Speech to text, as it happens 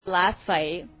last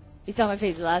fight. You saw my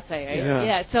face the last fight, right?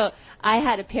 Yeah. So I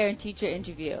had a parent-teacher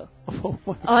interview Oh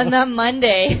on the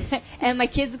Monday, and my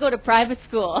kids go to private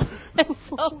school.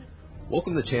 So.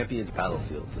 Welcome to Champions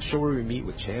Battlefield, the show where we meet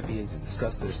with champions and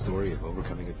discuss their story of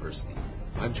overcoming adversity.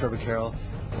 I'm Trevor Carroll.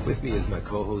 With me is my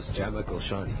co-host, Jamak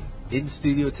Elshani. In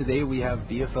studio today, we have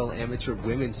BFL Amateur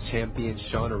Women's Champion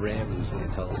Shawna Ram, who's going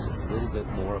to tell us a little bit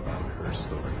more about her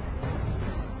story.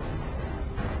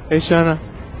 Hey, Shawna.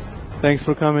 Thanks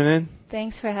for coming in.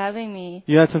 Thanks for having me.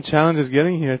 You had some challenges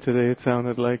getting here today, it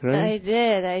sounded like, right? I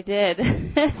did.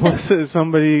 Was it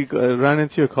somebody ran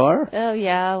into your car? Oh,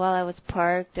 yeah. While I was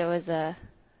parked, there was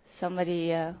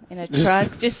somebody in a truck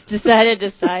just decided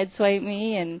to sideswipe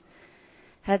me and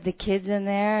had the kids in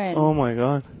there. And oh, my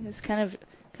God. It was kind of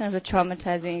a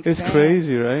traumatizing experience. It's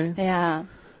crazy, right? Yeah.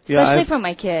 Especially for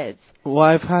my kids. Well,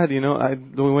 I've had,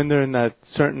 when they're in that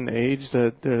certain age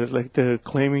that they're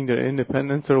claiming their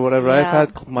independence or whatever, Yeah. I've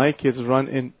had my kids run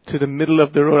into the middle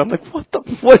of the road. I'm like, what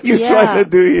are you trying to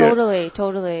do here?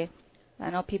 Totally.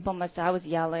 I know people I was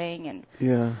yelling and...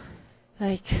 Yeah.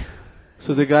 Like...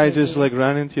 So the guy just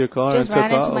ran into your car and took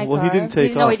off? Well, he didn't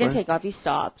take off, No, he didn't right? take off. He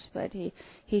stopped, but he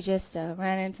just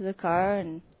ran into the car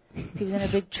and he was in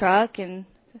a big truck and...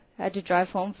 had to drive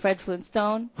home, Fred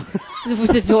Flintstone.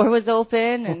 The door was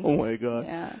open. And, oh, my God.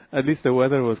 Yeah. At least the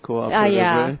weather was cooperative,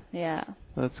 right? Yeah.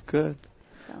 That's good.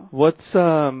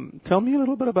 So. Tell me a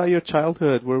little bit about your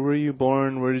childhood. Where were you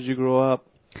born? Where did you grow up?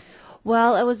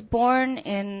 Well, I was born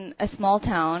in a small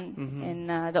town in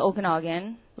the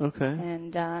Okanagan. Okay.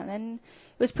 And then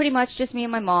it was pretty much just me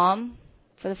and my mom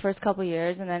for the first couple of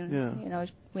years. And then,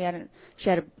 she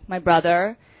had my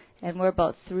brother. And we're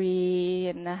about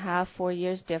 3.5, 4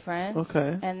 years different.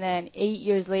 Okay. And then 8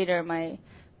 years later, my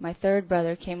third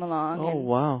brother came along. Oh,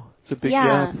 wow. It's a big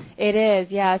gap. Yeah, it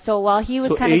is. Yeah. So while he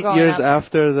was kind of growing up. 8 years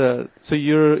after so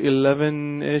you're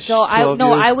 11-ish, so 12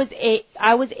 years? I was 8.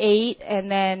 I was 8, and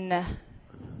then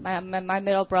my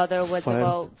middle brother was 5.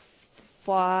 about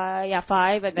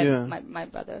 5, and then my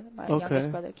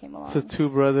youngest brother came along. So 2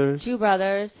 brothers. 2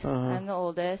 brothers. Uh-huh. I'm the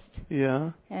oldest.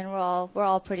 Yeah. And we're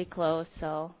all pretty close.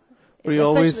 So. Were you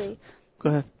always? Go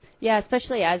ahead. Yeah,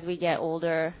 especially as we get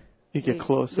older. You get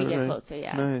closer, We get right? closer,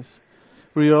 yeah. Nice.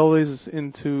 Were you always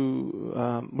into?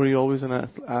 Were you always an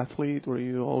athlete? Were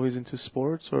you always into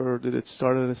sports, or did it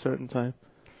start at a certain time?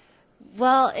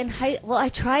 Well, I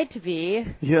tried to be.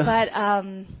 Yeah. But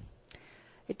I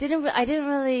didn't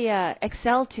really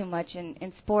excel too much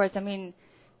in sports. I mean,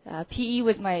 PE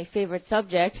was my favorite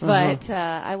subject, but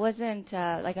I wasn't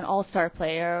like an all-star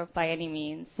player by any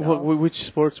means. So. Which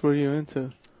sports were you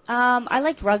into? I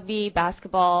liked rugby,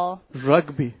 basketball.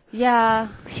 Rugby? Yeah.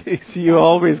 Okay, so you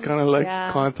always kind of like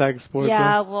contact sports.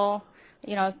 Yeah, well,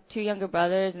 2 younger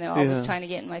brothers, and they were always trying to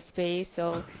get in my space,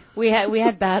 so we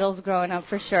had battles growing up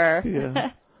for sure.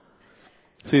 Yeah.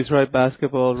 So you tried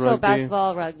basketball, rugby? So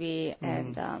basketball, rugby,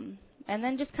 and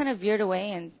then just kind of veered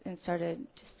away and started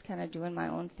just kind of doing my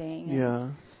own thing. Yeah.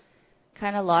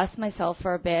 Kind of lost myself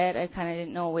for a bit. I kind of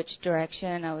didn't know which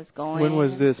direction I was going. When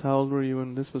was this? How old were you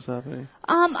when this was happening?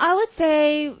 I would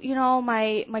say,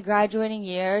 my graduating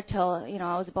year till,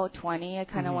 I was about 20. I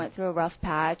kind of went through a rough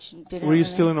patch. And didn't. Were you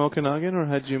still in Okanagan, or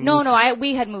had you moved? No,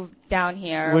 we had moved down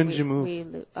here. When did you move?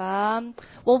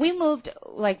 Well, we moved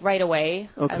like right away.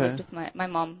 Okay. I lived with my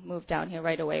mom moved down here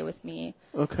right away with me.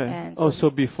 Okay. And so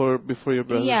before your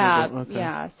brother? Yeah, moved okay.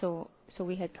 Yeah. So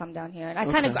we had come down here, and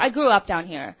I grew up down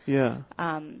here. Yeah.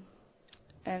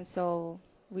 And so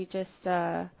we just,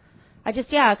 I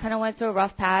kind of went through a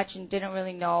rough patch and didn't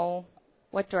really know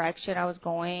what direction I was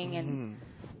going, and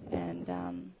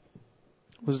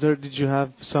did you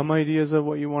have some ideas of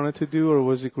what you wanted to do, or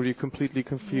were you completely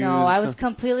confused? No, I was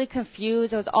completely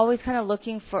confused. I was always kind of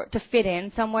looking to fit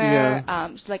in somewhere. Yeah.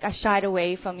 Like I shied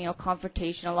away from,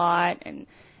 confrontation a lot, and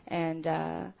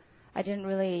I didn't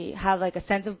really have like a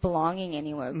sense of belonging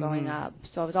anywhere growing up.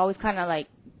 So I was always kind of like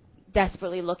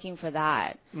desperately looking for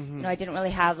that. I didn't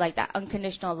really have like that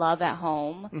unconditional love at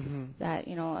home that,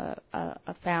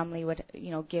 a family would,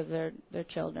 give their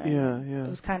children. Yeah. It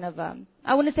was kind of,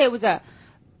 I wouldn't say it was a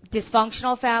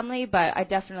dysfunctional family, but I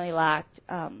definitely lacked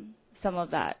some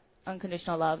of that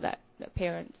unconditional love that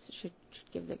parents should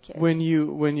give their kids. When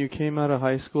you came out of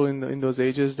high school in those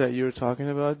ages that you were talking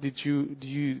about,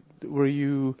 were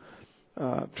you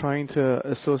trying to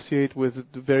associate with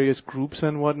the various groups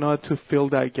and whatnot to fill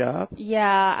that gap? Yeah,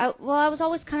 I was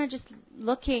always kind of just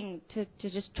looking to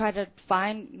just try to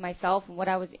find myself and what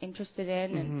I was interested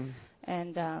in,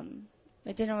 and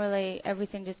it didn't really,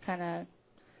 everything just kind of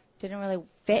didn't really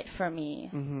fit for me.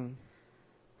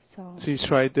 So you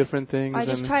tried different things? I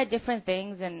just tried different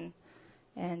things, and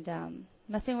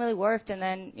nothing really worked. And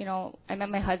then, I met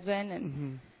my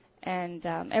husband, and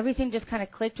everything just kind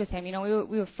of clicked with him.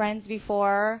 We were friends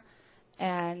before,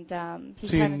 and he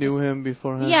So you knew him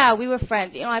beforehand? Yeah, we were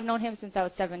friends. I've known him since I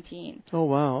was 17. Oh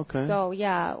wow, okay. So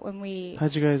yeah,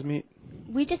 how'd you guys meet?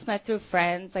 We just met through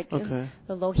friends. Like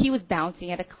he was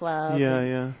bouncing at a club.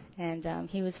 Yeah. And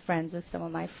he was friends with some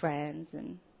of my friends,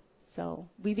 and so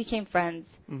we became friends.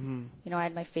 I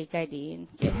had my fake ID and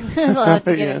get allowed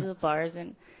to get into the bars,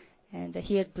 and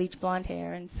he had bleach blonde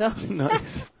hair, and so nice.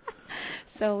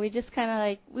 So we just kind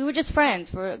of we were just friends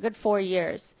for a good 4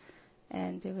 years,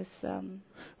 and it was.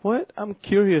 What I'm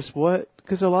curious,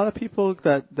 because a lot of people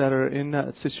that are in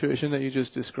that situation that you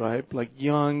just described, like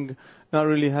young, not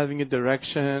really having a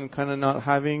direction, kind of not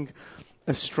having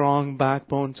a strong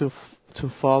backbone to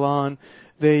fall on,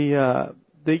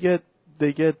 they get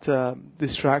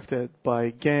distracted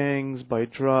by gangs, by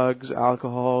drugs,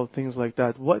 alcohol, things like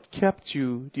that. What kept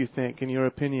you, do you think, in your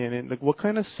opinion, and what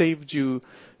kind of saved you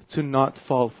to not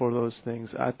fall for those things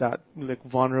at that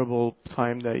vulnerable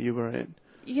time that you were in?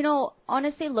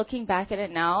 Honestly, looking back at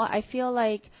it now, I feel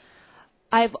like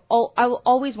I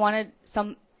always wanted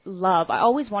some love. I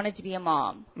always wanted to be a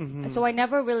mom. So I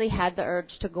never really had the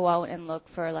urge to go out and look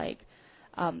for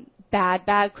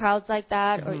bad crowds like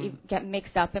that, or even get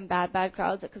mixed up in bad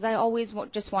crowds, because I always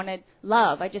just wanted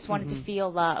love. I just wanted to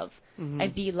feel love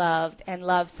and be loved and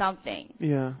love something.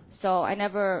 Yeah. So I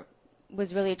never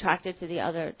was really attracted to the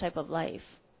other type of life.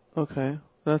 Okay.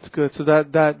 That's good. So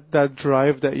that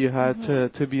drive that you had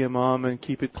to be a mom and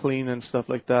keep it clean and stuff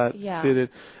like that did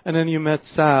it. And then you met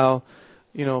Sal,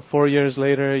 4 years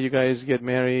later you guys get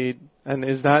married. And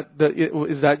is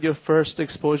that your first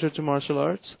exposure to martial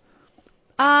arts?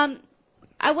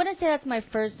 I wouldn't say that's my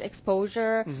first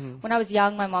exposure. When I was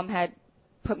young, my mom had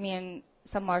put me in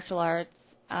some martial arts.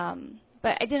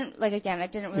 But I didn't really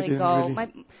go.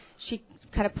 She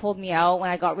kind of pulled me out when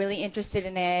I got really interested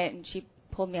in it, and she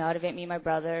pulled me out of it, me and my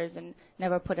brothers, and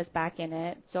never put us back in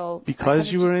it. So because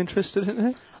you were interested in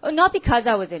it? Oh, not because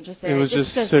I was interested. It was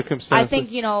just circumstances. I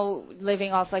think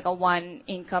living off a one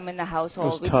income in the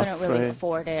household, we couldn't really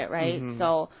afford it, right?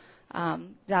 So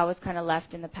that was kind of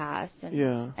left in the past.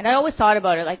 And I always thought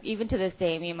about it. Even to this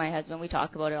day, me and my husband, we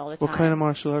talk about it all the time. What kind of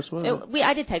martial arts was it?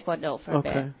 I did Taekwondo for a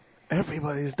bit.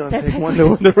 Everybody's done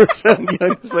Taekwondo when they were young.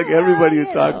 It's like everybody you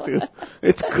talk to.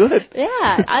 It's good.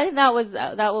 Yeah, I think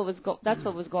that's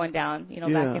what was going down.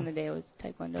 Back in the day, it was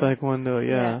Taekwondo. Taekwondo,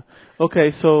 yeah.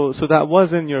 Okay, so that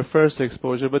wasn't your first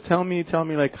exposure, but tell me,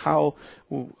 how?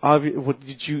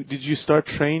 Did you start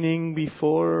training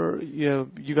before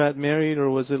you got married, or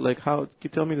was it how? Can you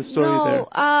tell me the story there?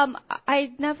 No,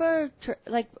 I never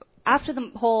after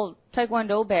the whole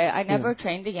Taekwondo bit, I never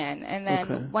trained again, and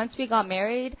then once we got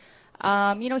married.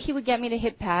 He would get me to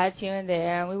hit pads here and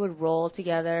there, and we would roll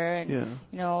together. And,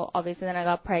 obviously then I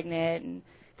got pregnant and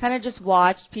kind of just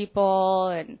watched people.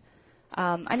 And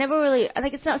I never really,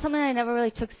 it's not something I never really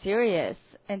took serious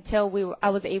until I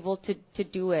was able to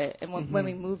do it. And when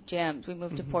we moved gyms, we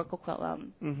moved to Port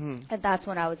Coquitlam. And that's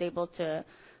when I was able to.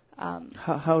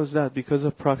 How is that? Because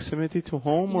of proximity to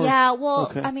home? Or? Yeah,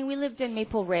 well, we lived in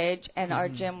Maple Ridge, and our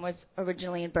gym was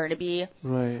originally in Burnaby.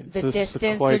 Right. The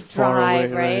distance, the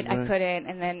drive, right? I couldn't.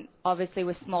 And then, obviously,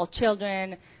 with small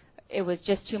children, it was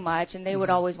just too much, and they would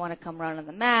always want to come run on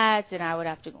the mats, and I would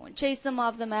have to go and chase them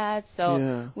off the mats.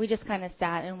 So we just kind of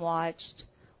sat and watched.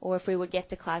 Or if we would get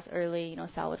to class early,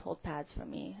 Sal would hold pads for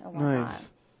me and whatnot. Nice.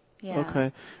 Yeah.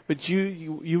 Okay. But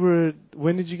you were,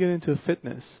 when did you get into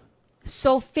fitness?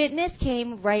 So fitness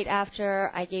came right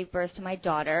after I gave birth to my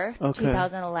daughter,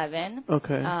 2011.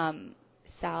 Okay.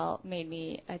 Sal made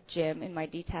me a gym in my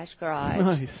detached garage.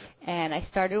 Nice. And I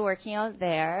started working out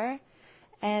there.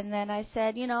 And then I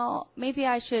said, maybe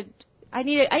I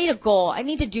need a goal. I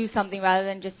need to do something rather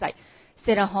than just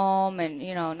sit at home and,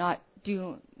 not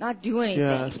do anything.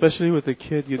 Yeah, especially with a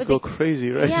kid, you'd go crazy,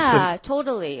 right? Yeah,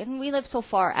 totally. And we lived so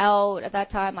far out at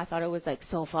that time. I thought it was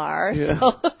so far. Yeah.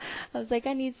 So I was like,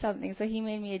 I need something. So he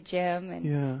made me a gym,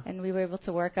 and we were able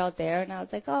to work out there. And I was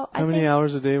like, oh. How many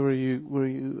hours a day were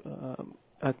you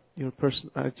at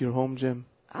your home gym?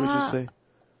 Would you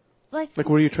say?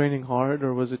 Were you training hard,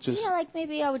 or was it just? Yeah,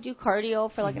 maybe I would do cardio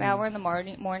for an hour in the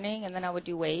morning, and then I would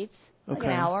do weights. An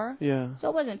hour. Yeah. So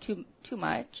it wasn't too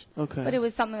much. Okay. But it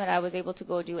was something that I was able to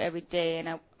go do every day, and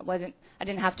I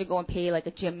didn't have to go and pay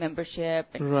a gym membership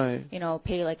and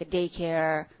pay a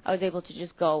daycare. I was able to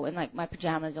just go in my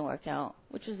pajamas and work out,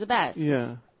 which was the best.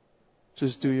 Yeah.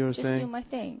 Just do your thing. Just do my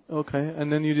thing. Okay.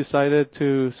 And then you decided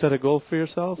to set a goal for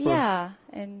yourself? Yeah.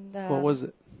 And what was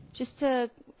it? Just to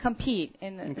compete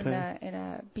in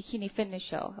a bikini fitness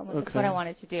show. That's what I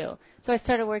wanted to do. So I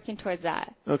started working towards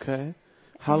that. Okay.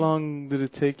 How long did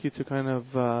it take you to kind of,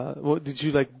 what did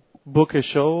you like book a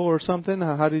show or something?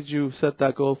 How did you set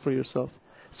that goal for yourself?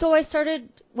 So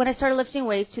when I started lifting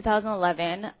weights,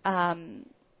 2011,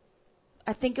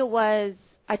 I think it was,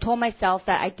 I told myself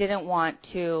that I didn't want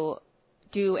to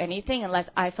do anything unless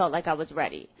I felt like I was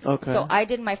ready. Okay. So I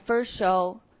did my first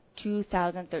show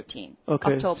 2013,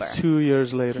 okay. October. 2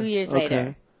 years later. 2 years okay.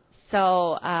 later.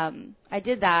 So I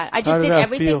did that. I How just did did that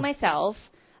everything feel? myself.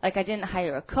 Like, I didn't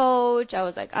hire a coach. I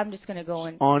was like, I'm just going to go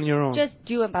and On your own? just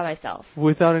do it by myself.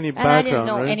 Without any background, and I didn't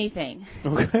know right? anything.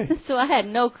 Okay. So I had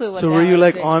no clue what So the were hell you I was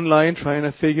like doing. online trying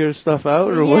to figure stuff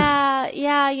out, or what?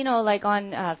 Yeah, you know, like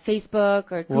on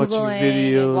Facebook or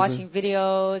Googling and watching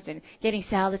videos and getting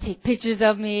Sal to take pictures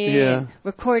of me and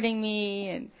recording me,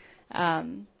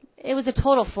 and it was a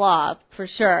total flop for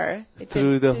sure.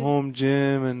 Through the home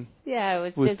gym and it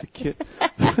was with just the kid.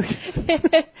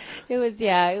 it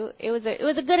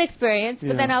was a good experience,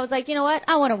 but then I was like, you know what?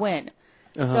 I want to win.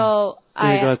 So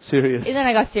I got serious. Then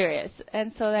I got serious,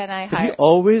 and so then I hired. Have you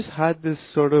always had this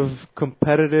sort of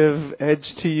competitive edge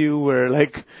to you, where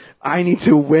like I need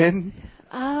to win?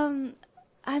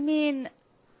 I mean,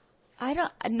 I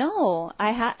don't know.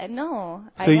 No.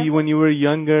 So when you were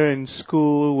younger in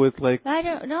school with like, I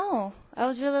don't know. I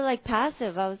was really like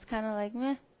passive. I was kind of like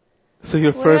meh. So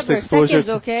your first exposure.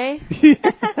 Second's okay.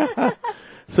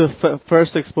 So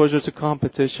first exposure to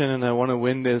competition, and I want to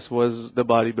win this, was the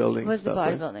bodybuilding. Was stuff, the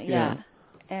bodybuilding, right? yeah.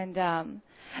 And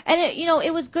it, you know,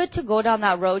 it was good to go down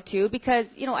that road too, because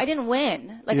you know I didn't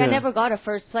win. Like I never got a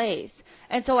first place,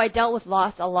 and so I dealt with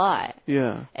loss a lot.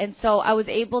 Yeah. And so I was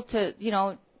able to, you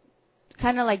know,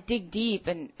 kind of like dig deep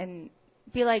and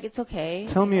be like, it's okay.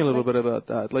 Tell me a little bit about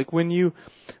that. Like when you,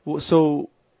 so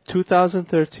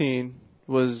 2013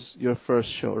 was your first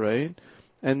show, right?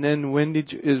 And then when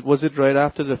did you, was it right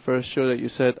after the first show that you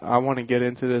said, I want to get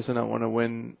into this and I want to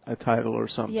win a title or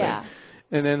something? Yeah.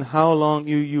 And then how long,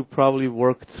 you probably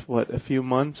worked, a few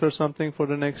months or something for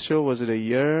the next show? Was it a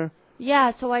year?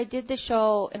 Yeah, so I did the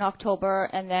show in October,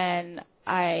 and then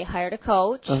I hired a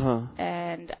coach,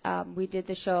 and we did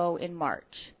the show in March.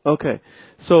 Okay.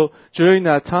 So during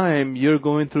that time, you're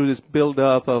going through this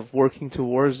build-up of working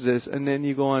towards this, and then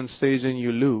you go on stage and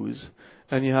you lose.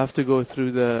 And you have to go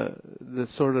through the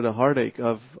sort of the heartache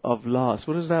of loss.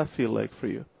 What does that feel like for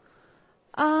you?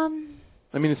 I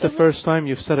mean, it's the first time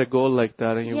you've set a goal like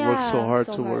that, and you worked so hard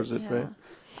towards it, right?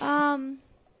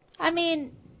 I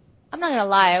mean, I'm not gonna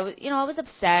lie. I was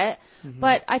upset,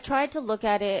 but I tried to look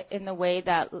at it in the way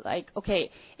that, like,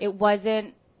 okay, it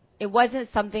wasn't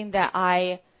something that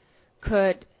I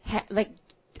could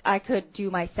I could do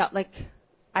myself. Like,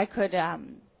 I could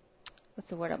what's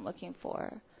the word I'm looking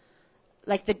for?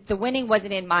 Like the winning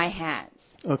wasn't in my hands.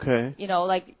 Okay. You know,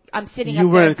 like I'm sitting you up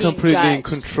there weren't being completely judged.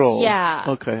 in control. Yeah.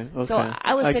 Okay. So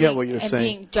I was sitting get what you're and saying.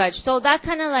 being judged. So that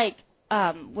kind of like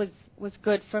was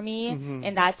good for me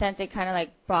in that sense. It kind of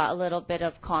like brought a little bit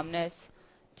of calmness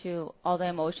to all the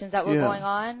emotions that were going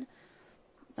on.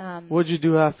 What did you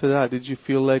do after that? Did you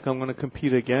feel like I'm going to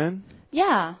compete again?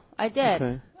 Yeah, I did.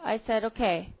 Okay. I said,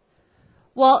 okay.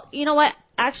 Well, you know what?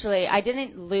 Actually, I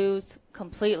didn't lose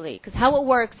completely, because how it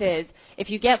works is if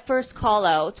you get first call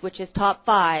outs, which is top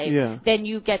 5, then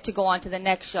you get to go on to the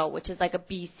next show, which is like a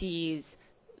BC's,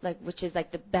 which is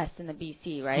like the best in the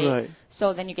BC, right?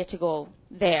 So then you get to go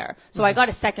there. So I got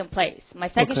a second place. My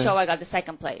second show, I got the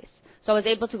second place. So I was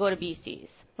able to go to BC's.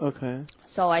 Okay.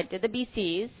 So I did the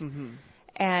BC's,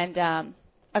 and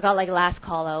I got like last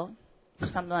call out or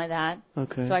something like that.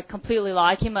 Okay. So I completely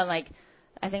lost. I came out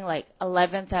I think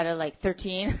 11th out of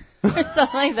 13 or something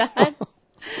like that.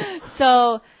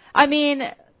 So, I mean,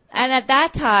 and at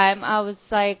that time I was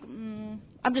like, I'm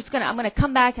going to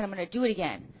come back and I'm going to do it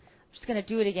again. I'm just going to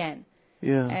do it again.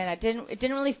 Yeah. And it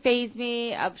didn't really faze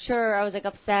me. I'm sure I was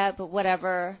upset, but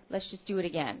whatever. Let's just do it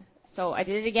again. So I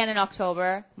did it again in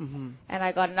October, and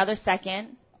I got another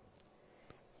second.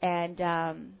 And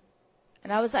I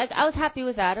was happy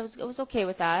with that. I was okay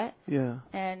with that. Yeah.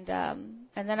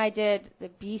 And then I did the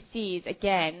BC's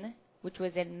again, which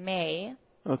was in May.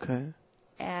 Okay.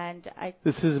 And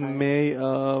This is May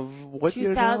of what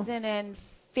year now?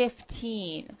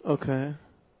 2015. Okay.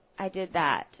 I did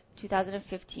that,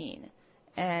 2015.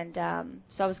 And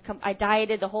so I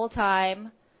dieted the whole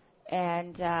time,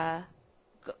 and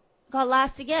got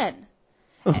last again.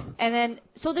 And then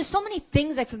so there's so many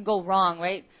things that can go wrong,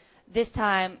 right? This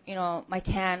time, my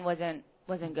tan wasn't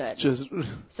good.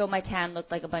 So my tan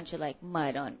looked like a bunch of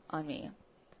mud on me.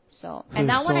 So and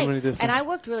that one I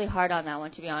worked really hard on that one,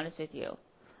 to be honest with you.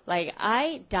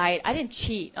 I didn't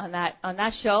cheat on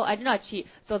that show. I did not cheat.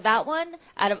 So that one,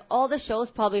 out of all the shows,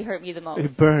 probably hurt me the most.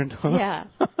 It burned, huh? Yeah.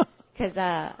 Because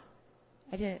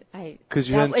I didn't. Because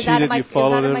you hadn't cheated, you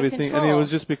followed everything, and it was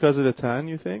just because of the tan,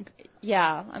 you think?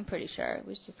 Yeah, I'm pretty sure it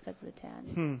was just because of the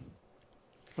tan.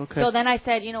 Okay. So then I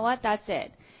said, you know what, that's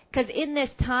it. Because in this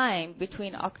time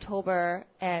between October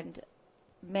and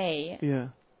May,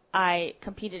 I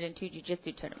competed in 2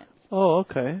 jiu-jitsu tournaments. Oh,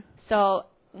 okay. So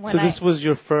this was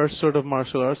your first sort of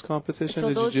martial arts competition,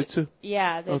 the jiu-jitsu?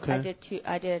 Yeah,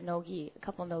 I did a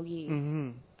couple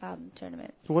no-gi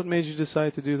tournaments. What made you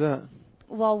decide to do that?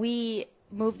 Well, we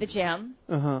moved the gym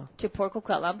to Port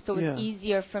Coquitlam, so it was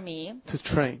easier for me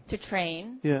to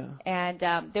train. Yeah. And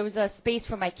there was a space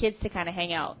for my kids to kind of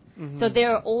hang out. So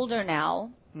they're older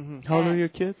now. How old are your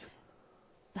kids?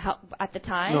 At the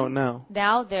time? No, now.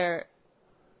 Now they're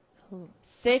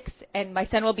 6, and my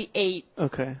son will be 8.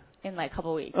 Okay. In like a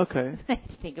couple of weeks. Okay. I have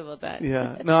to think about that.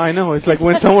 Yeah. No, I know. It's like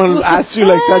when someone asks you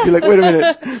like that, you're like, wait a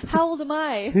minute. How old am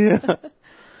I? Yeah.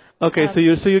 Okay, so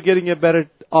you're getting a better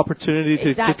opportunity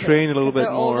to train a little bit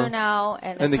they're more. Older now,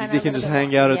 and they can just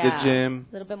hang out at the gym.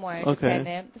 A little bit more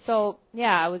independent. Okay. So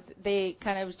they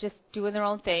kind of was just doing their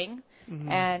own thing,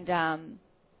 and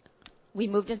we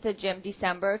moved into the gym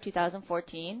December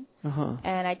 2014,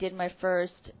 and I did my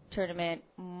first tournament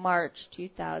March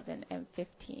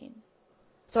 2015.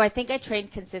 So I think I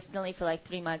trained consistently for like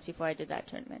 3 months before I did that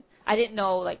tournament. I didn't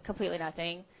know like completely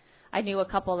nothing. I knew a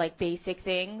couple like basic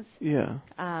things. Yeah.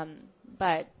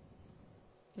 But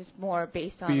it was more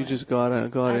based on. But you just got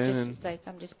in and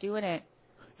I'm just doing it.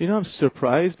 You know, I'm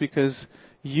surprised because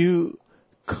you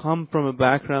come from a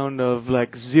background of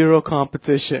like zero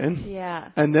competition. Yeah.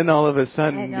 And then all of a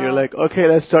sudden you're like, okay,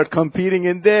 let's start competing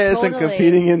in this and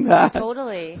competing in that.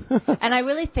 Totally. And I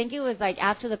really think it was like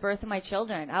after the birth of my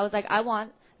children. I was like, I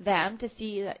want them to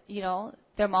see that,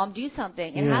 their mom do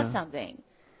something and have something.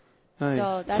 Nice.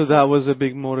 So that was a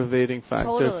big motivating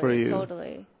factor for you.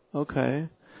 Totally. Okay.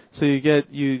 So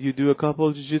you do a couple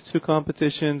of jiu-jitsu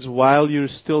competitions while you're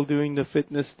still doing the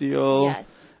fitness deal. Yes.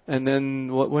 And then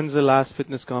when's the last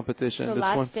fitness competition? So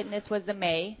last fitness was the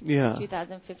May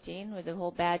 2015 where the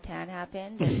whole bad tan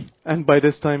happened. And by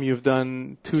this time you've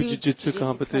done two jiu-jitsu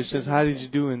competitions. How did you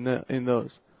do in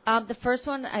those? The first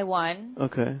one I won.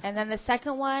 Okay. And then the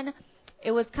second one,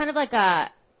 it was kind of like a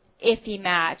iffy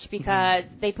match because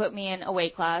they put me in a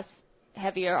weight class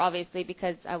heavier, obviously,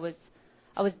 because I was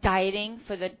dieting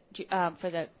for the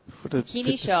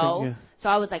bikini show. Yeah. So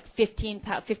I was like 15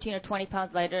 or 20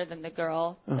 pounds lighter than the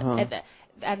girl,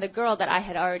 and the girl that I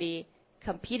had already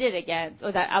competed against,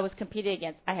 or that I was competing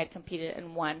against, I had competed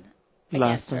and won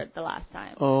against her the last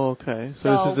time. Oh, okay.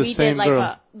 So this is the same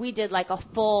girl. We did like a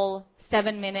full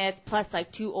 7 minutes plus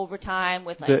like 2 overtime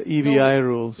with like the EBI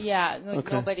rules. Yeah,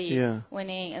 nobody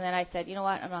winning. And then I said, you know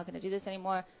what? I'm not going to do this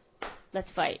anymore. Let's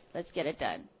fight. Let's get it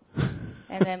done.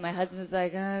 And then my husband was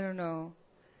like, I don't know.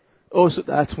 Oh, so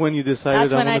that's when you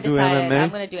decided I'm going to do MMA? I'm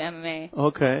going to do MMA.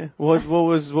 Okay. What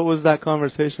was that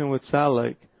conversation with Sal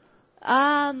like?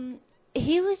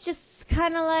 He was just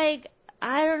kind of like,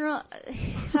 I don't know.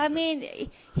 I mean,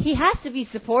 he has to be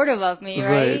supportive of me,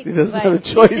 right? He doesn't have a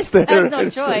choice there. He has no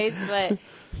choice, but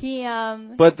he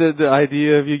But the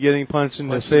idea of you getting punched in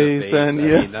the face I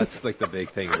mean, that's like the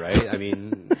big thing, right? I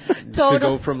mean, to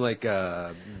go from like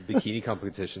bikini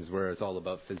competitions where it's all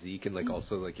about physique and like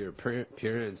also like your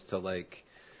appearance to like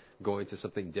going to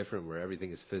something different where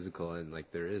everything is physical and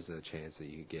like there is a chance that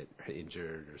you get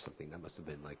injured or something. That must have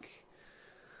been like,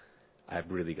 I've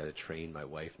really got to train my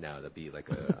wife now to be like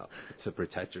to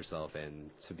protect herself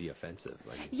and to be offensive.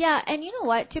 Like, yeah, and you know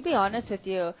what? To be honest with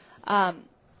you,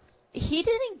 he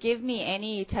didn't give me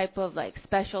any type of like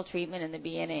special treatment in the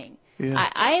beginning. Yeah.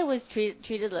 I was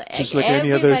treated like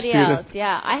everybody else.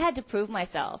 Yeah, I had to prove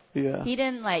myself. Yeah. He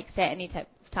didn't like set any type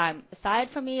of time aside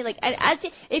for me. Like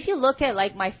if you look at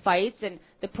like my fights and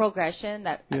the progression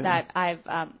that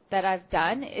I've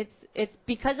done, it's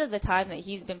because of the time that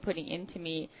he's been putting into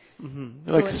me. Mm-hmm.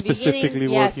 Like so specifically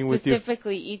working with you.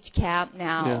 Specifically each camp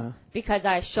now because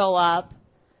I show up,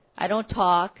 I don't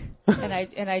talk, and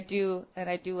I do what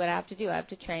I have to do. I have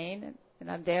to train, and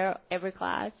I'm there every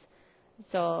class.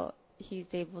 So he's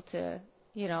able to,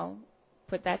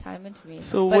 put that time into me.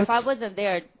 So but if I wasn't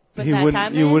there, you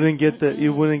wouldn't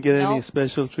get any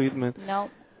special treatment.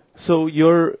 No. So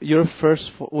your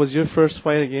first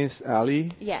fight against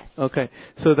Ali? Yes. Okay.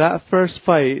 So that first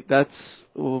fight, that's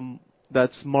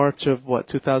March of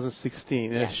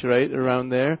 2016-ish, right? Around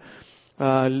there.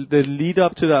 The lead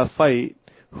up to that fight,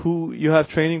 who you have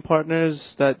training partners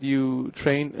that you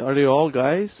train? Are they all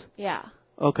guys? Yeah.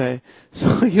 Okay.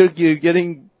 So you're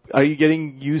getting are you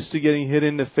getting used to getting hit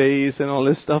in the face and all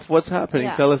this stuff? What's happening?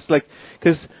 Yeah. Tell us, like,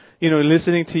 because,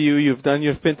 listening to you, you've done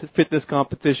your fitness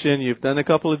competition, you've done a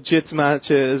couple of jits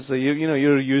matches, so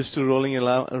you're used to rolling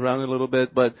around a little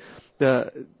bit, but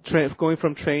going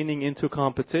from training into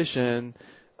competition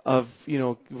of,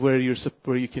 where you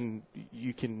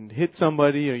can hit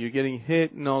somebody or you're getting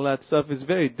hit and all that stuff is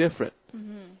very different.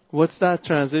 Mm-hmm. What's that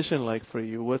transition like for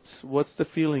you? What's the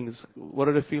feelings? What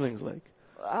are the feelings like?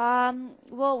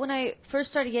 Well, when I first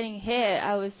started getting hit,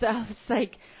 I was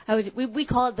like, we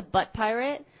call it the butt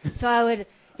pirate. So I would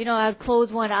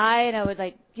close one eye and I would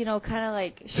kind of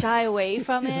like shy away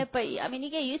from it. But I mean, you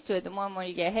get used to it the more and more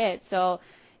you get hit. So,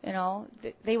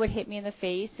 they would hit me in the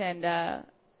face, and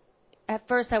at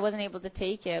first I wasn't able to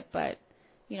take it, but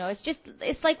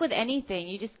it's like with anything,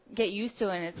 you just get used to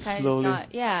it, and it's kind of just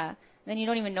not, yeah. Then you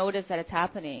don't even notice that it's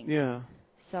happening. Yeah.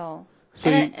 So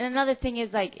and another thing is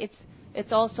like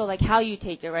it's also like how you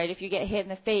take it, right? If you get hit in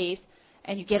the face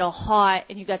and you get all hot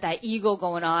and you got that ego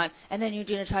going on, and then you're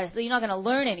going to so you're not going to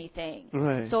learn anything.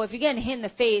 Right. So if you're getting hit in the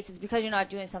face, it's because you're not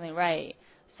doing something right.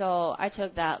 So I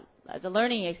took that as a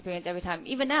learning experience every time.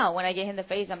 Even now, when I get hit in the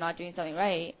face, I'm not doing something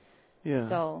right. Yeah.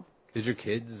 So. Did your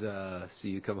kids see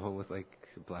you come home with like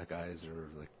black eyes or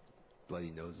like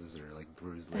bloody noses or like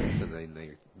bruised lips, and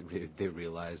then they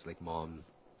realize like mom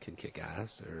can kick ass,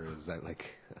 or is that like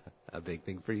a big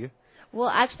thing for you? Well,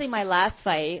 actually, my last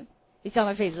fight, you saw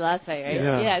my face the last fight, right?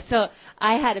 Yeah. So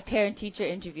I had a parent-teacher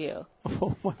interview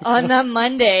on the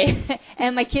Monday,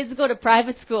 and my kids go to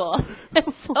private school.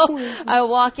 So I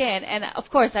walk in, and of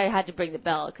course I had to bring the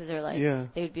bell because they're like,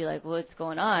 they would be like, "What's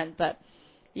going on?" But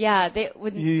yeah,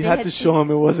 you had to show them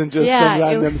it wasn't just some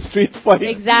random street fight.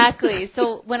 Exactly.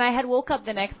 So when I had woke up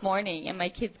the next morning and my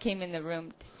kids came in the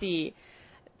room to see,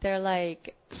 they're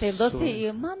like, they looked at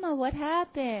you, "Mama, what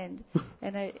happened?"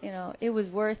 And it was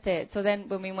worth it. So then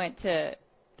when we went to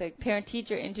the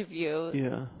parent-teacher interview,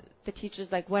 the teacher's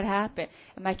like, "What happened?"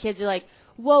 And my kids are like,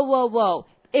 "Whoa, whoa, whoa.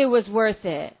 It was worth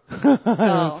it." That's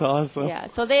awesome. Yeah.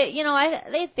 So they,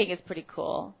 they think it's pretty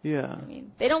cool. Yeah. I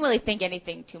mean, they don't really think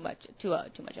anything too much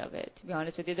of it, to be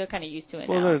honest with you. They're kind of used to it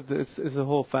now. Well, it's a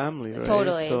whole family, right?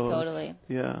 Totally.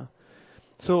 Yeah.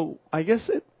 So I guess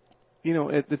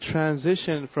at the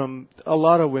transition from a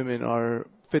lot of women are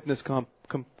fitness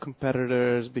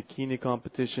competitors, bikini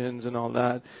competitions, and all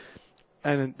that,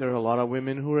 and there are a lot of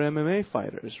women who are MMA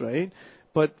fighters, right?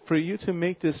 But for you to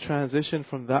make this transition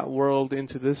from that world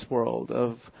into this world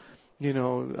of,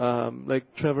 like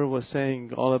Trevor was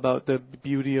saying, all about the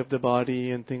beauty of the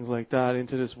body and things like that,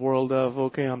 into this world of,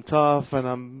 okay, I'm tough and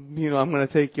I'm going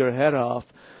to take your head off.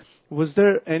 Was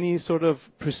there any sort of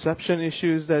perception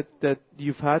issues that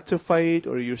you've had to fight,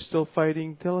 or you're still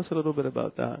fighting? Tell us a little bit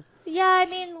about that. Yeah, I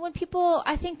mean, when people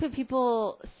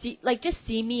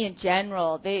see me in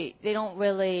general, they don't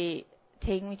really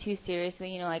take me too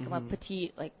seriously. I'm a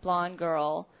petite, blonde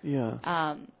girl.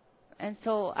 Yeah. And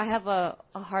so I have a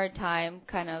hard time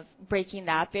kind of breaking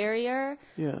that barrier.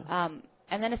 Yeah.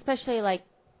 And then especially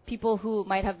people who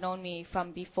might have known me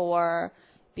from before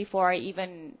I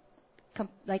even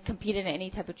competed in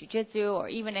any type of jiu-jitsu or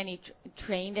even any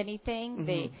trained anything.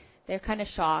 Mm-hmm. They're kind of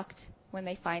shocked when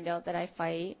they find out that I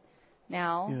fight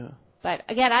now. Yeah. But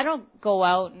again, I don't go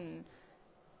out and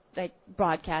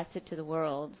broadcast it to the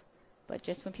world. But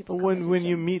just when people when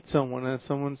you meet someone and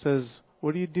someone says,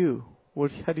 "What do you do?"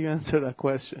 How do you answer that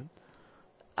question?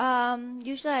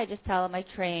 Usually I just tell them I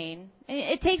train.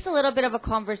 It takes a little bit of a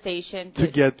conversation to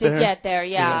get there.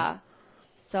 Yeah.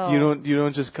 So you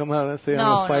don't just come out and say, no,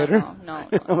 "I'm a fighter." No.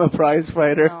 I'm a prize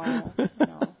fighter. No,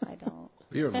 I don't.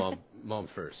 You're a mom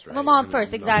first, right? I'm a mom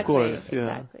first, exactly. Of course, yeah.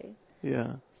 Exactly.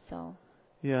 Yeah. So.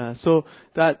 Yeah, so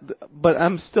but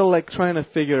I'm still trying to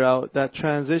figure out that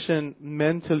transition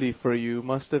mentally for you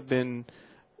must have been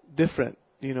different,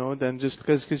 than just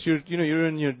because you're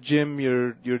in your gym,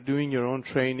 you're doing your own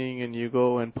training, and you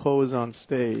go and pose on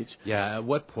stage. Yeah, at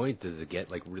what point does it get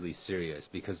really serious?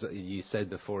 Because you said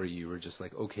before you were just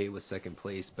okay with second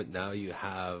place, but now you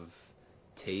have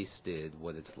tasted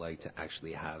what it's like to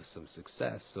actually have some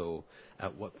success. So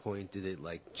at what point did it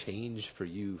change for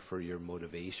you, for your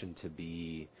motivation to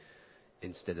be,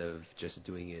 instead of just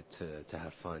doing it to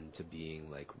have fun, to being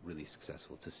really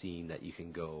successful, to seeing that you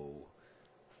can go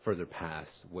further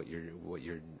past what your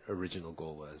original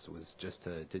goal was just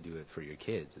to do it for your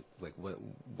kids?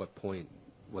 What point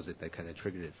was it that kind of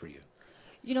triggered it for you?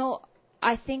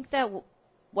 I think that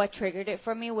what triggered it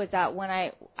for me was that when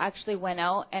I actually went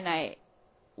out and I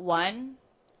won,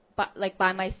 but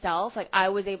by myself, I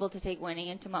was able to take winning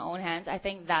into my own hands. I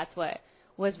think that's what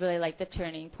was really the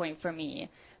turning point for me,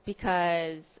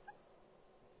 because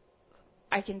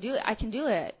I can do it. I can do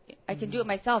it. I can do it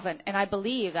myself, and I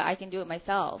believe that I can do it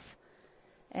myself.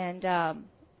 And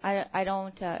I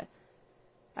don't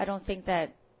think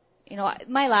that,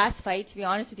 my last fight, to be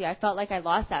honest with you, I felt like I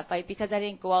lost that fight because I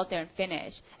didn't go out there and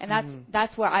finish. And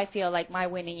that's where I feel like my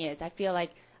winning is. I feel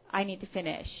like I need to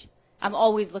finish. I'm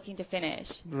always looking to finish.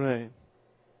 Right.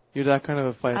 You're that kind of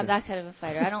a fighter. I'm that kind of a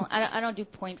fighter. I don't do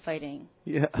point fighting.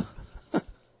 Yeah.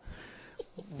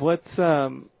 What's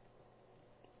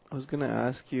I was going to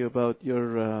ask you about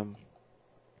your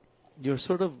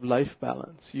sort of life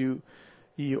balance. You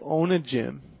own a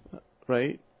gym,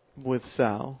 right, with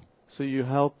Sal. So you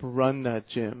help run that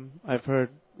gym. I've heard,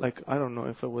 I don't know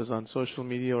if it was on social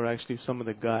media or actually some of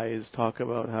the guys talk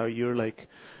about how you're like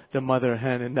the mother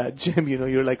hen in that gym.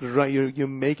 You're like, you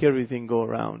make everything go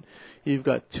around. You've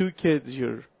got 2 kids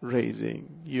you're raising.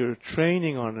 You're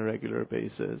training on a regular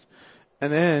basis.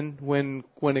 And then when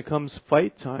it comes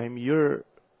fight time, you're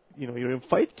in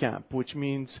fight camp, which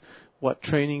means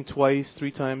training twice,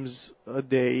 3 times a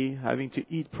day, having to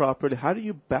eat properly. How do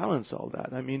you balance all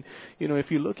that? I mean,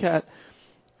 if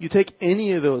you take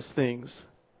any of those things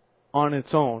on its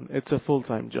own, it's a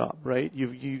full-time job, right?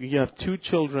 You have 2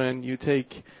 children,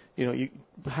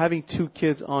 having 2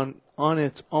 kids on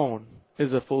its own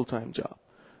is a full-time job.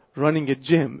 Running a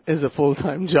gym is a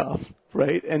full-time job,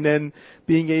 right? And then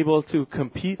being able to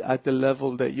compete at the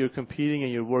level that you're competing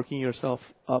and you're working yourself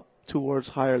up towards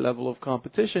higher level of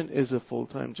competition is a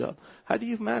full-time job. How do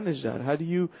you manage that? How do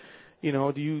you,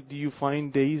 do you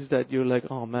find days that you're like,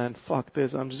 oh man, fuck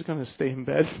this, I'm just going to stay in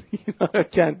bed. I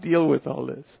can't deal with all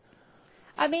this.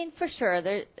 I mean, for sure.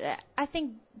 I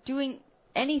think doing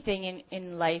anything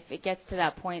in life, it gets to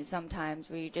that point sometimes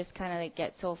where you just kind of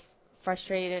get so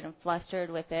frustrated and flustered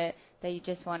with it that you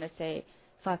just want to say,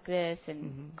 fuck this,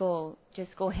 and go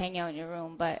hang out in your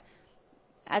room. But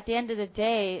at the end of the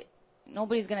day,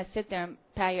 nobody's going to sit there and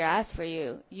pat your ass for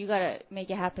you. You got to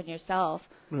make it happen yourself.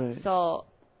 Right. So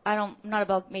I'm not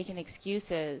about making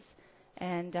excuses.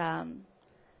 And I'm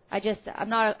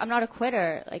not a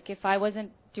quitter. Like, if I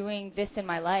wasn't doing this in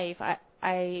my life,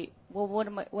 what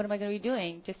am I going to be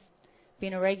doing? Just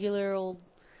being a regular old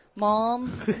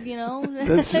mom,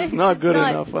 That's just not good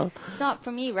enough, huh? It's not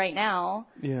for me right now.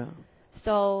 Yeah.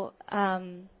 So,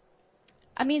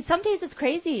 I mean, some days it's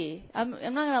crazy. I'm not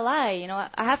going to lie.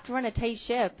 I have to run a tight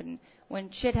ship, and when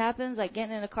shit happens, like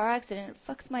getting in a car accident, it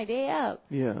fucks my day up.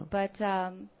 Yeah. But,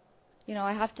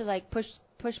 I have to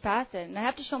push past it, and I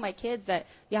have to show my kids that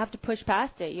you have to push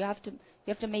past it. You have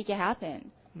to make it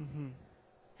happen. Mm-hmm.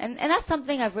 And that's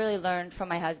something I've really learned from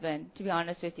my husband, to be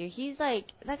honest with you. He's like,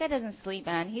 that guy doesn't sleep,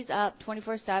 man. He's up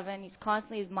 24/7. He's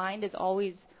constantly, his mind is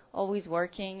always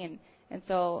working, and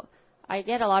so I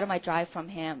get a lot of my drive from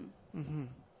him. Mm-hmm.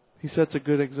 He sets a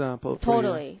good example.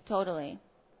 Totally.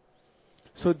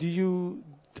 So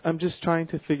I'm just trying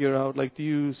to figure out, do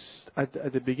you,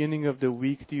 at the beginning of the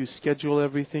week, do you schedule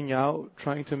everything out,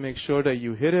 trying to make sure that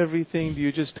you hit everything? Do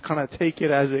you just kind of take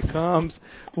it as it comes?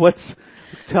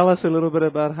 Tell us a little bit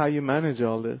about how you manage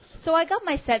all this. So I got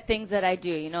my set things that I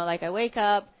do, I wake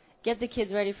up, get the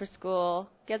kids ready for school,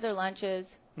 get their lunches,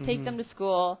 take them to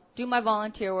school, do my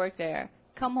volunteer work there,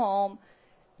 come home.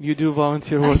 You do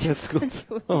volunteer work at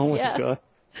school? Oh my God.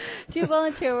 Do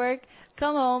volunteer work,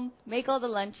 come home, make all the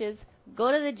lunches,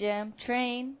 go to the gym,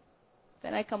 train,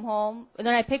 then I come home, and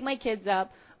then I pick my kids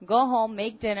up, go home,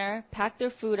 make dinner, pack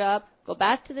their food up, go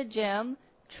back to the gym,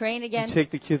 train again. You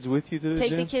take the kids with you to the gym?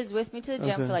 Take the kids with me to the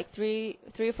gym for 3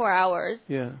 or 4 hours.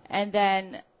 Yeah. And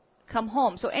then come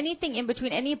home. So anything in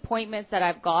between, any appointments that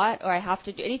I've got or I have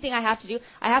to do, anything I have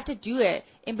to do it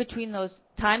in between those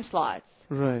time slots.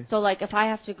 Right. So if I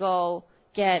have to go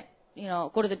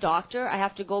go to the doctor, I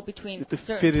have to go between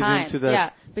certain fit it times. into that. Yeah,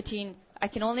 I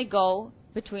can only go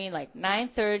between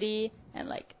 9:30 and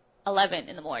 11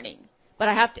 in the morning. But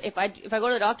I have to, if I go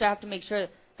to the doctor, I have to make sure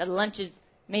that lunch is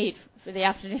made for the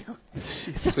afternoon.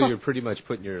 So you're pretty much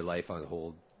putting your life on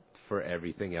hold for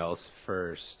everything else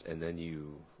first, and then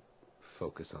you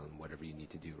focus on whatever you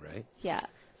need to do, right? Yeah.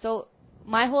 So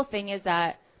my whole thing is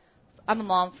that I'm a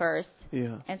mom first.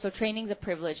 Yeah. And so training's a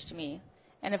privilege to me.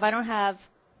 And if I don't have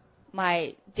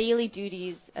my daily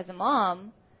duties as a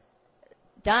mom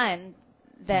done,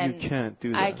 then you can't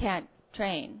do that. I can't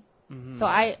train. Mm-hmm. So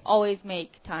I always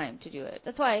make time to do it.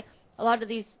 That's why a lot of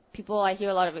these people, I hear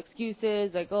a lot of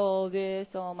excuses like, oh, this,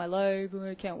 oh, my life,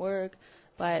 I can't work.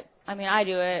 But, I mean, I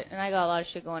do it, and I got a lot of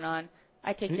shit going on.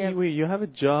 I take care of... Wait, you have a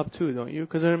job too, don't you?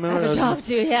 Because I remember... I have a job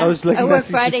too, yeah. I work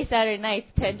Friday, Saturday nights,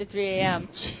 10 to 3 a.m.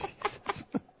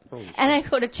 And I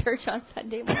go to church on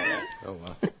Sunday morning. Oh,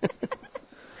 wow.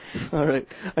 All right.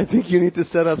 I think you need to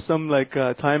set up some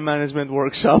time management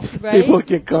workshops. Right? People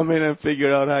can come in and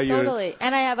figure out how you're... Totally.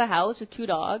 And I have a house with 2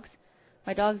 dogs.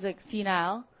 My dog's like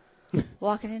senile,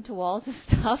 walking into walls and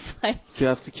stuff. Like, so you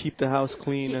have to keep the house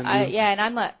clean. And yeah, and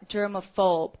I'm a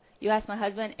germaphobe. You ask my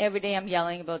husband, every day I'm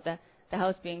yelling about the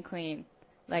house being clean.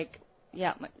 Like,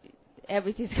 yeah,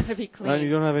 everything's got to be clean. And you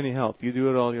don't have any help. You do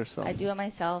it all yourself. I do it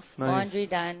myself. Nice. Laundry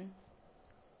done.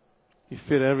 You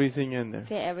fit everything in there.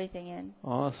 Fit everything in.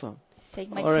 Awesome. Take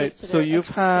my all right. kids to So the you've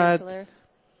had extracurricular.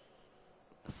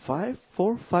 5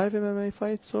 MMA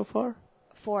fights so far?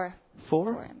 4.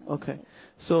 4? 4 MMA Okay. fights.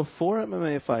 So 4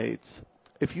 MMA fights.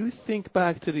 If you think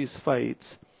back to these fights,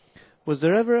 was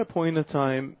there ever a point of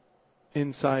time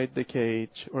inside the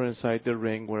cage or inside the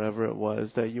ring, wherever it was,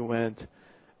 that you went,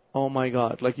 oh my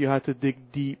God, like you had to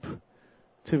dig deep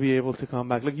to be able to come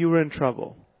back? Like you were in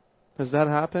trouble. Has that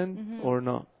happened or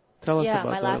not? Tell us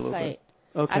about that a little fight.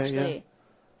 bit. Okay, actually,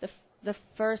 the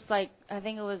first, I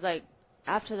think it was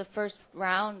after the first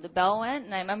round, the bell went,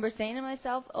 and I remember saying to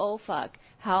myself, oh fuck,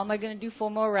 how am I going to do 4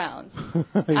 more rounds?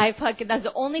 That's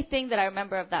the only thing that I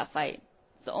remember of that fight.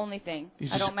 It's the only thing.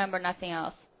 I don't remember nothing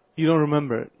else. You don't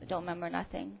remember it? I don't remember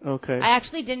nothing. Okay. I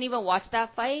actually didn't even watch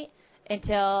that fight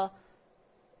until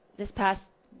this past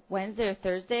Wednesday or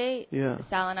Thursday. Yeah.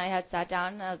 Sal and I had sat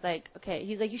down, and I was like, okay.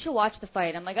 He's like, you should watch the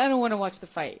fight. I'm like, I don't want to watch the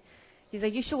fight. He's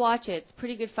like, you should watch it. It's a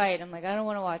pretty good fight. I'm like, I don't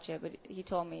want to watch it. But he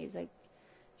told me, he's like,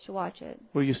 you should watch it.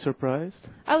 Were you surprised?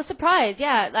 I was surprised,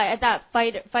 yeah. Like, at that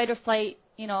fight or flight,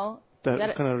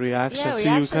 That kind of reaction. Yeah, so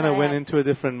you kind of went into a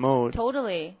different mode.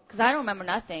 Totally. Because I don't remember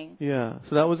nothing. Yeah.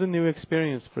 So that was a new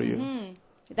experience for you.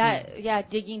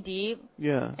 Mm-hmm. Digging deep.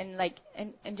 Yeah.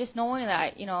 And just knowing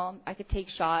that, I could take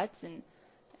shots and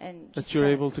that you're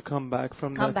able to come back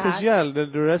from that.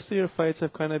 Because the rest of your fights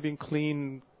have kind of been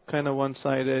clean, kind of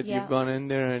one-sided. Yeah. You've gone in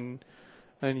there and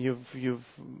you've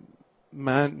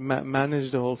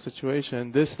managed the whole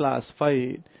situation. This last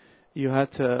fight, you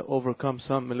had to overcome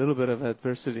a little bit of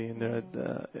adversity in there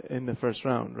in the first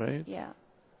round, right? Yeah.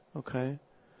 Okay.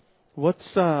 What's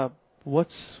in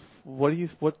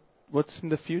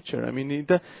the future? I mean,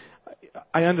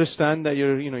 I understand that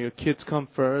your kids come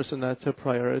first and that's a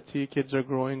priority. Kids are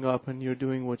growing up and you're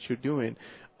doing what you're doing.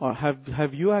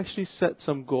 Have you actually set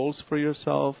some goals for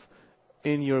yourself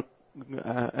in your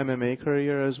MMA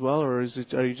career as well, or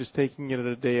are you just taking it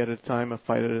a day at a time, a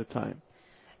fight at a time?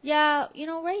 Yeah,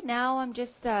 right now I'm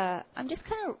just kind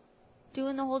of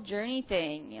doing the whole journey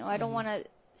thing. I don't want to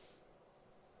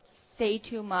say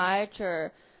too much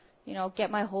or get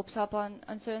my hopes up on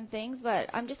certain things, but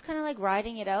I'm just kind of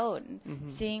riding it out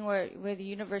and seeing where the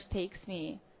universe takes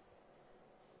me.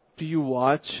 Do you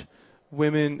watch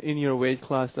women in your weight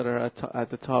class that are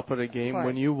at the top of the game?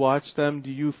 When you watch them,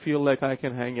 do you feel like I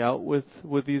can hang out with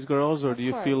these girls, or do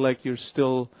you feel like you're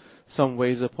still some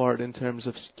ways apart in terms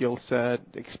of skill set,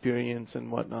 experience, and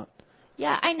whatnot?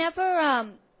 Yeah, I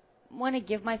never want to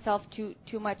give myself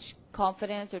too much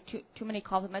confidence or too many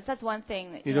compliments. That's one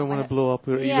thing. You don't want to blow up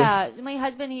your ego? Yeah, my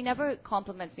husband, he never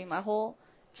compliments me. My whole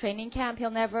training camp, he'll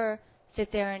never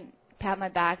sit there and pat my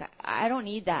back. I don't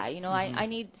need that. I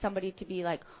need somebody to be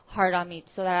hard on me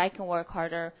so that I can work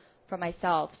harder for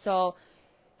myself. So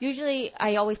usually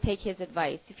I always take his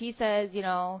advice. If he says,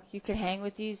 you can hang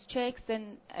with these chicks,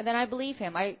 then I believe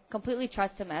him. I completely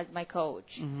trust him as my coach.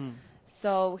 Mm-hmm.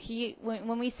 So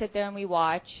when we sit there and we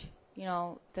watch,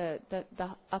 the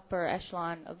upper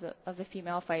echelon of the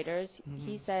female fighters,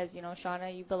 he says,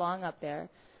 Shawna, you belong up there.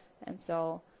 And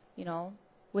so,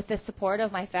 with the support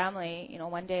of my family,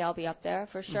 one day I'll be up there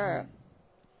for sure.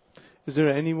 Is there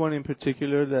anyone in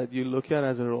particular that you look at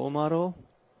as a role model?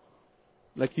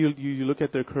 Like you look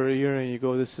at their career and you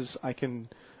go, I can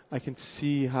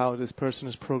see how this person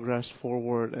has progressed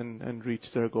forward and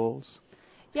reached their goals.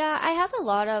 Yeah, I have a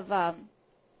lot of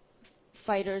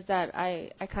fighters that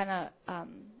I kind of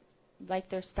like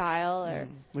their style or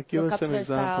give look us up to some their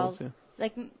examples. style.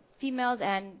 Like females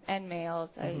and males.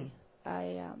 I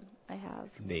have.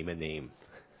 Name a name.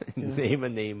 Name a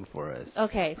name for us.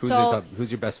 Okay, who's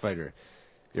your best fighter?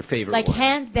 Your favorite one?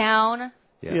 Hands down,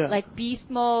 Yeah. beast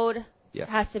mode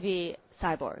has to be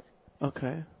Cyborg.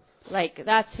 Okay.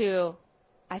 That's who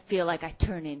I feel like I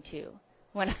turn into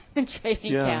when I'm in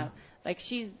training camp.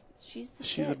 She's the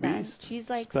shit, a beast. Man. She's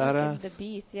badass. The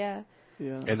beast, yeah.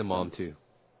 Yeah. And the mom too.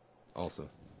 Also,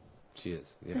 she is.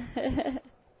 Yeah.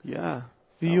 Yeah.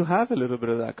 Do you have a little bit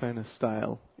of that kind of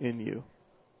style in you?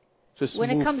 Just when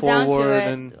move it comes forward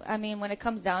down to it, when it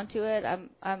comes down to it,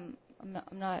 I'm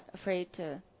not afraid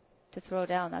to throw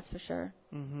down. That's for sure.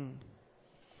 Mm-hmm.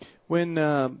 When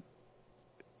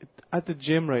at the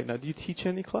gym right now, do you teach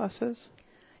any classes?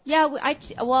 Yeah,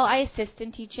 I assist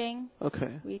in teaching.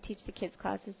 Okay. We teach the kids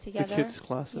classes The together. kids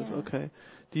classes. Yeah. Okay.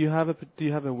 Do you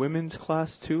have a women's class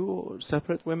too, or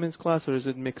separate women's class, or is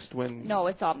it mixed when? No,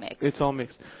 it's all mixed. It's all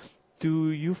mixed.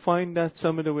 Do you find that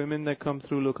some of the women that come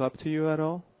through look up to you at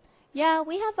all? Yeah,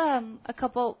 we have a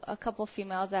couple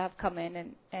females that have come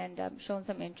in and shown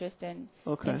some interest in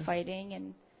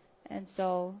fighting, and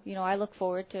so I look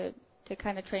forward to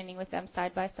kind of training with them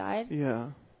side by side. Yeah.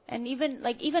 And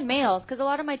even males, because a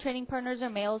lot of my training partners are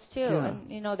males too, Yeah.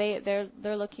 and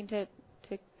they're looking to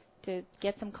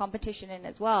get some competition in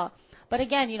as well. But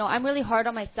again, I'm really hard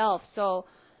on myself, so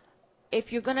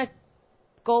if you're gonna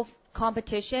go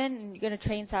competition and you're gonna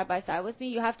train side by side with me,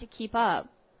 you have to keep up.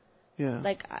 Yeah.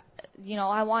 Like,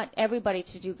 I want everybody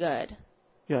to do good.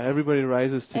 Yeah, everybody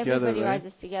rises together. Everybody right?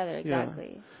 rises together,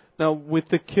 exactly. Yeah. Now, with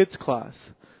the kids class,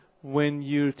 when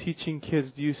you're teaching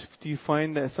kids, do you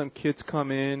find that some kids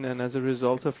come in and as a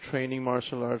result of training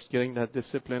martial arts, getting that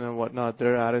discipline and whatnot,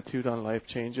 their attitude on life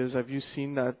changes? Have you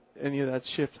seen any of that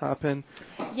shift happen?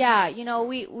 Yeah,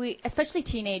 we especially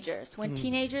teenagers. When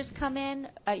teenagers come in,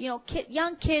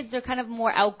 young kids are kind of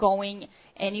more outgoing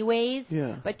anyways.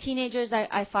 Yeah. But teenagers,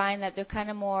 I find that they're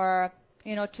kind of more,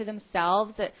 to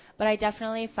themselves. But I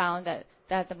definitely found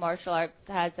that the martial arts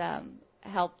has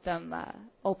helped them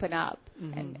open up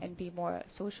and be more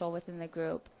social within the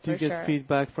group. Do you get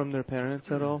feedback from their parents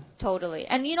at all? Totally.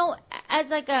 And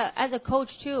as a coach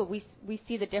too, we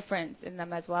see the difference in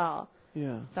them as well.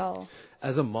 Yeah. So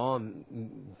as a mom,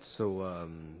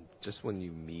 just when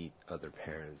you meet other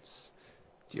parents,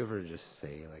 do you ever just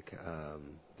say like,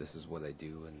 this is what I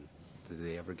do, and do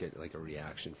they ever get like a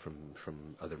reaction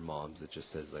from other moms that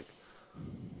just says like,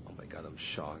 oh my God, I'm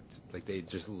shocked? Like they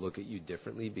just look at you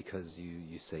differently because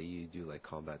you say you do like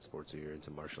combat sports or you're into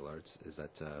martial arts. Is that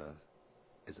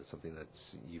something that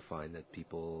you find that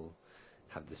people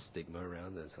have this stigma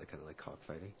around that's like kind of like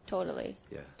cockfighting? Totally.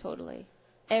 Yeah. Totally.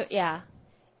 Yeah.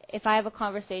 If I have a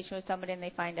conversation with somebody and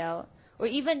they find out, or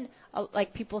even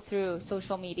like people through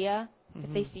social media,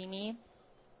 if they see me,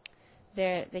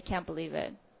 they can't believe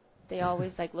it. They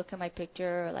always like look at my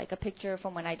picture, or like a picture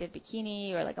from when I did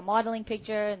bikini, or like a modeling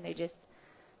picture, and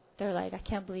they're like, I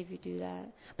can't believe you do that.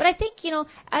 But I think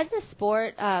as the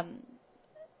sport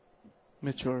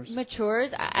matures,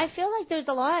 I feel like there's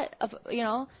a lot of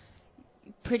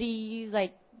pretty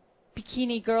like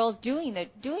bikini girls doing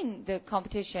the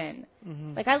competition.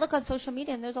 Like I look on social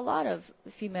media and there's a lot of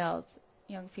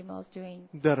young females doing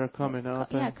that are coming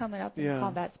up. Coming up in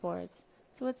combat sports.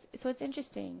 So it's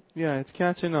interesting. Yeah, it's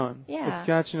catching on. Yeah. It's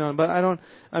catching on. But I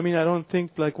don't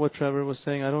think like what Trevor was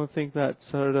saying, I don't think that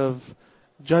sort of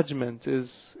judgment is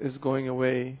going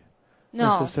away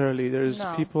necessarily. There's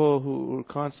people who are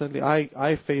constantly,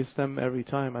 I face them every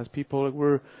time as people.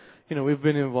 We've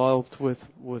been involved with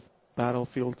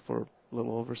Battlefield for a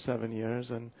little over 7 years,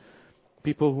 and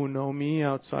people who know me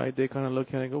outside, they kind of look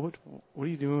at it and go, what are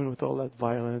you doing with all that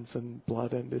violence and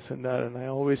blood and this and that? And I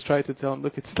always try to tell them,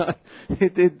 look, it's not,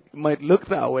 it might look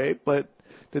that way, but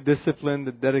the discipline,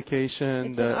 the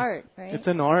dedication. It's an art, right? It's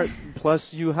an art. Plus,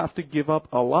 you have to give up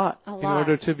a lot in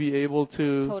order to be able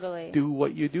to do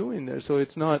what you do in there. So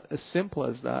it's not as simple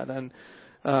as that. And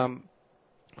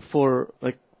for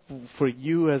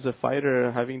you as a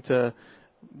fighter, having to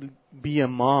be a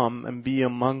mom and be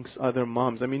amongst other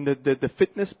moms. I mean, the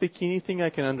fitness bikini thing I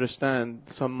can understand.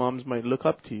 Some moms might look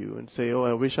up to you and say, oh,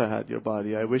 I wish I had your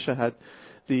body. I wish I had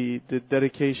the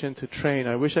dedication to train.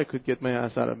 I wish I could get my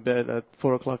ass out of bed at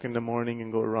 4 o'clock in the morning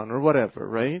and go run or whatever,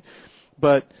 right?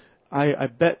 But I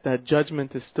bet that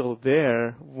judgment is still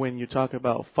there when you talk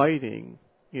about fighting.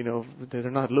 They're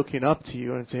not looking up to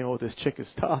you and saying, oh, this chick is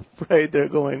tough, right? They're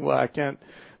going, well, I can't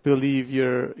believe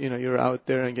you're out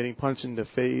there and getting punched in the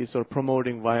face or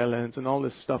promoting violence and all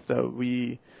this stuff that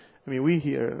we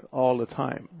hear all the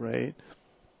time, right?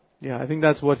 Yeah, I think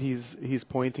that's what he's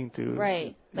pointing to.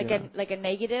 Right. Like a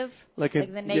negative? Like the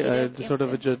negative. Yeah, sort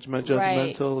of a judgmental,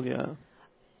 right.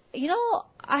 yeah.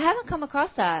 I haven't come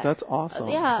across that. That's awesome.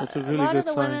 Yeah. That's a really lot good of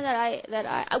the sign. women that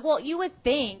I well, you would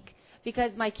think, because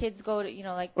my kids go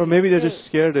to, or maybe they're just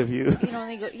scared of you.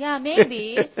 They go, yeah,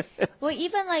 maybe. Well,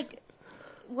 even like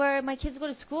where my kids go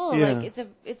to school, like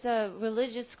it's a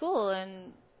religious school,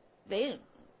 and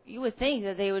you would think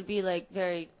that they would be like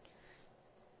very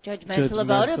judgmental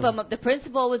about it, but the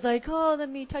principal was like, oh, let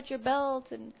me touch your belt,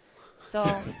 and so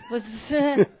it was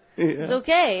it's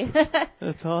okay.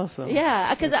 That's awesome.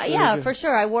 Yeah, because for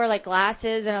sure, I wore like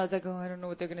glasses, and I was like, oh, I don't know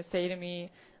what they're gonna say to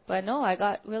me, but no, I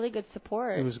got really good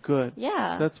support. It was good.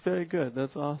 Yeah, that's very good.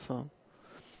 That's awesome.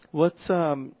 What's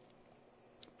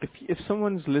if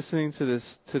someone's listening to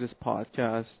this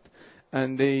podcast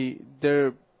and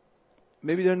they're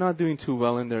maybe they're not doing too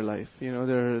well in their life. You know,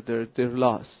 they're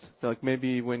lost. Like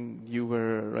maybe when you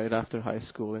were right after high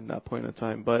school in that point of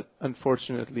time, but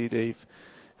unfortunately they've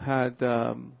had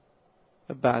a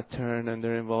bad turn and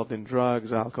they're involved in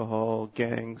drugs, alcohol,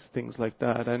 gangs, things like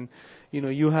that. And you know,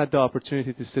 you had the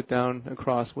opportunity to sit down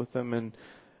across with them and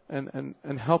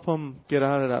help them get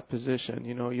out of that position.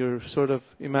 You know, you're sort of,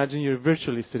 imagine you're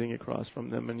virtually sitting across from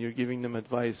them and you're giving them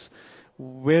advice.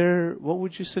 What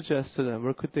would you suggest to them?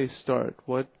 Where could they start?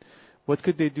 What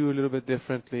could they do a little bit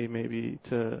differently, maybe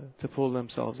to pull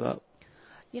themselves up?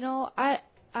 You know,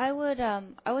 I would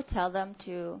tell them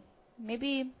to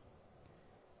maybe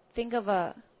think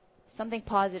of something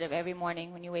positive every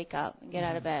morning when you wake up and get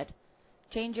out of bed.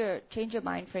 Change your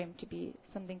mind frame to be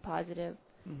something positive.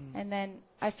 And then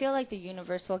I feel like the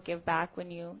universe will give back when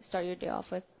you start your day off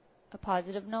with a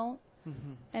positive note.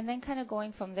 And then kind of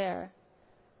going from there.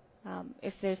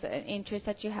 If there's an interest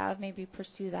that you have, maybe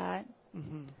pursue that.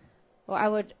 Or I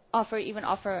would offer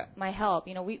my help.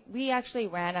 You know, we actually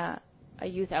ran a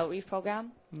youth outreach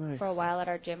program for a while at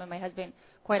our gym, and my husband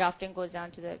quite often goes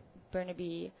down to the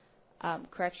Burnaby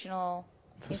Correctional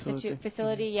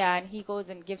facility. Yeah, and he goes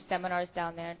and gives seminars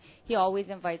down there. And he always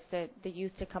invites the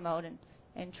youth to come out and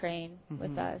train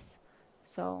with us.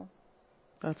 So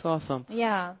that's awesome.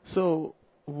 Yeah. So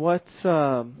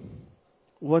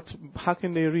how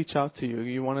can they reach out to you?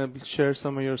 You want to share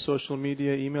some of your social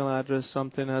media, email address,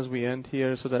 something as we end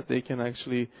here so that they can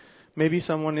actually, maybe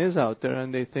someone is out there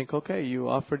and they think, okay, you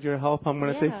offered your help, I'm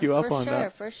going to take you up on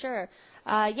that. For sure.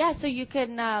 So you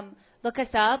can look us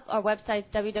up. Our website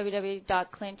is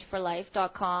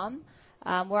www.clinchforlife.com.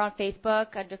 We're on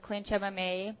Facebook under Clinch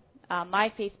MMA.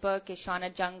 My Facebook is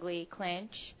Shawna Jungley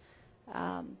Clinch.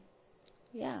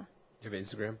 You have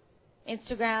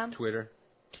Instagram? Twitter?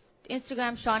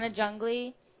 Instagram, Shawna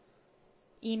Jungley.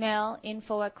 Email,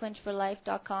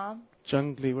 info@clinchforlife.com.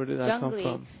 Jungley, where did that come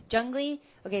from? Jungley.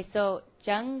 Okay, so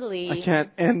Jungley. I can't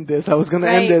end this. I was going to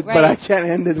end it, but I can't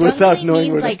end it without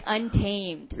knowing where. Jungley means like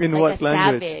untamed. In like what a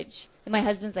language? Savage. In my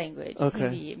husband's language. Okay.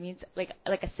 Hindi. It means like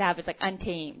a savage, like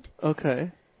untamed. Okay.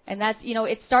 And that's,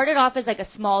 it started off as like a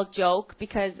small joke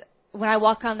because when I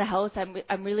walk around the house,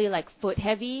 I'm really like foot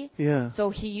heavy. Yeah. So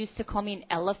he used to call me an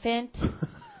elephant.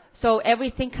 So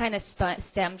everything kind of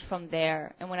stemmed from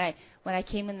there. And when I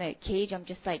came in the cage, I'm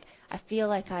just like, I feel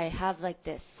like I have like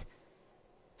this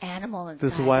animal inside.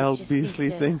 This wild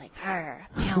beastly thing. Like,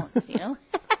 pounce,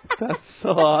 That's so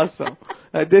awesome.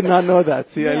 I did not know that.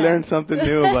 See, I learned something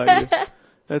new about you.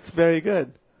 That's very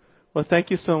good. Well, thank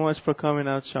you so much for coming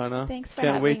out, Shawna. Thanks for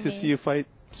Can't having wait to me. see you fight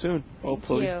soon,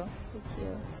 hopefully. Thank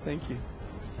you. Thank you.